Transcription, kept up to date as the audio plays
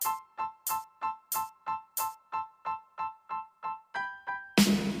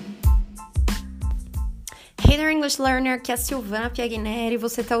Hey there, English Learner, aqui é a Silvana Piagneri,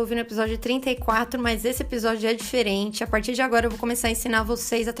 você tá ouvindo o episódio 34, mas esse episódio é diferente. A partir de agora eu vou começar a ensinar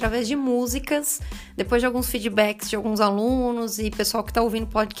vocês através de músicas, depois de alguns feedbacks de alguns alunos e pessoal que tá ouvindo o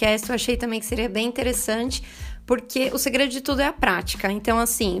podcast, eu achei também que seria bem interessante, porque o segredo de tudo é a prática. Então,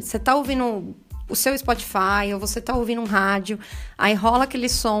 assim, você tá ouvindo o seu Spotify, ou você tá ouvindo um rádio, aí rola aquele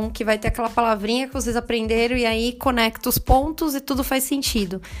som que vai ter aquela palavrinha que vocês aprenderam e aí conecta os pontos e tudo faz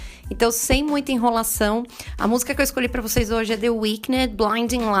sentido. Então, sem muita enrolação, a música que eu escolhi para vocês hoje é The Weeknd,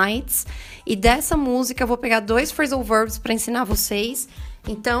 Blinding Lights, e dessa música eu vou pegar 2 phrasal verbs para ensinar vocês.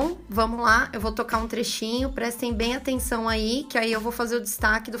 Então, vamos lá, eu vou tocar um trechinho, prestem bem atenção aí, que aí eu vou fazer o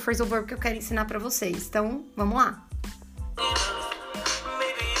destaque do phrasal verb que eu quero ensinar para vocês. Então, vamos lá.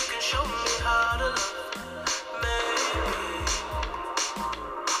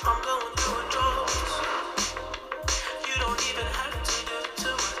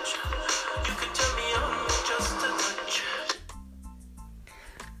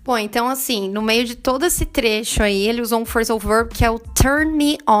 Bom, então assim, no meio de todo esse trecho aí, ele usou um phrasal verb que é o turn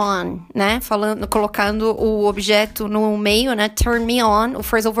me on, né? Colocando o objeto no meio, né? Turn me on. O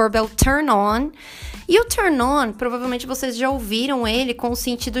phrasal verb é o turn on. E o turn on, provavelmente vocês já ouviram ele com o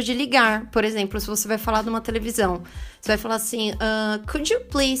sentido de ligar. Por exemplo, se você vai falar de uma televisão, você vai falar assim, could you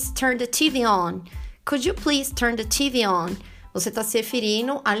please turn the TV on? Could you please turn the TV on? Você está se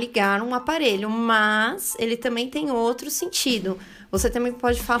referindo a ligar um aparelho, mas ele também tem outro sentido. Você também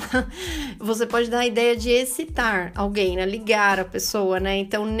pode falar, você pode dar a ideia de excitar alguém, né? Ligar a pessoa, né?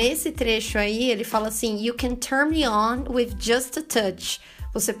 Então, nesse trecho aí, ele fala assim, you can turn me on with just a touch.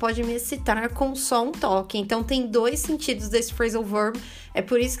 Você pode me excitar com só um toque. Então, tem 2 sentidos desse phrasal verb. É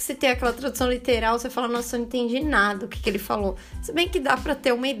por isso que se tem aquela tradução literal, você fala, nossa, eu não entendi nada o que ele falou. Se bem que dá pra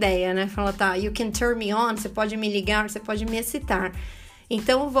ter uma ideia, né? Fala, tá, you can turn me on, você pode me ligar, você pode me excitar.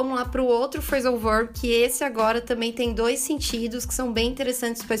 Então, vamos lá pro outro phrasal verb, que esse agora também tem 2 sentidos, que são bem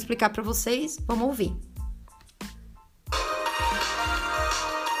interessantes para explicar para vocês. Vamos ouvir.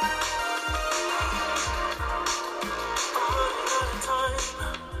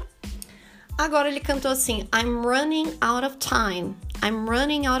 Agora ele cantou assim, I'm running out of time. I'm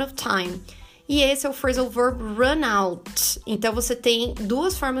running out of time. E esse é o phrasal verb run out. Então, você tem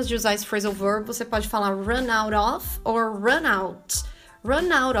 2 formas de usar esse phrasal verb. Você pode falar run out of or run out.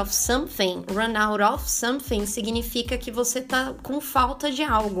 Run out of something significa que você tá com falta de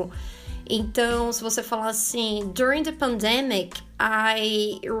algo. Então, se você falar assim, during the pandemic,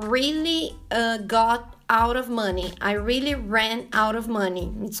 I really got out of money. I really ran out of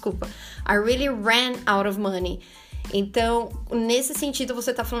money. Desculpa. I really ran out of money. Então, nesse sentido,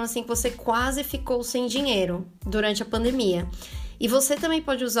 você tá falando assim que você quase ficou sem dinheiro durante a pandemia. E você também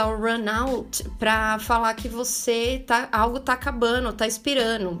pode usar o run out para falar que algo tá acabando, tá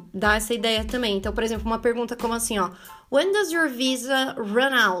expirando. Dá essa ideia também. Então, por exemplo, uma pergunta como assim, ó. When does your visa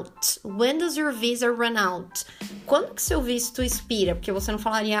run out? When does your visa run out? Quando que seu visto expira? Porque você não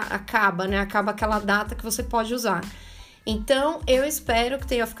falaria acaba, né? Acaba aquela data que você pode usar. Então, eu espero que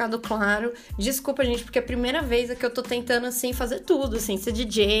tenha ficado claro. Desculpa, gente, porque é a primeira vez que eu tô tentando, assim, fazer tudo, assim, ser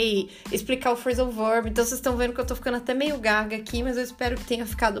DJ, explicar o phrasal verb. Então, vocês estão vendo que eu tô ficando até meio gaga aqui, mas eu espero que tenha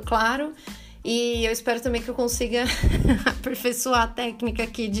ficado claro. E eu espero também que eu consiga aperfeiçoar a técnica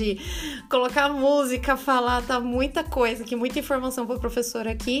aqui de colocar música, falar, tá muita coisa aqui, muita informação pro professor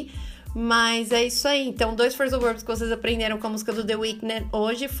aqui. Mas é isso aí. Então, 2 phrasal verbs que vocês aprenderam com a música do The Weeknd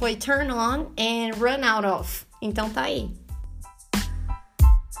hoje foi turn on and run out of. Então, tá aí.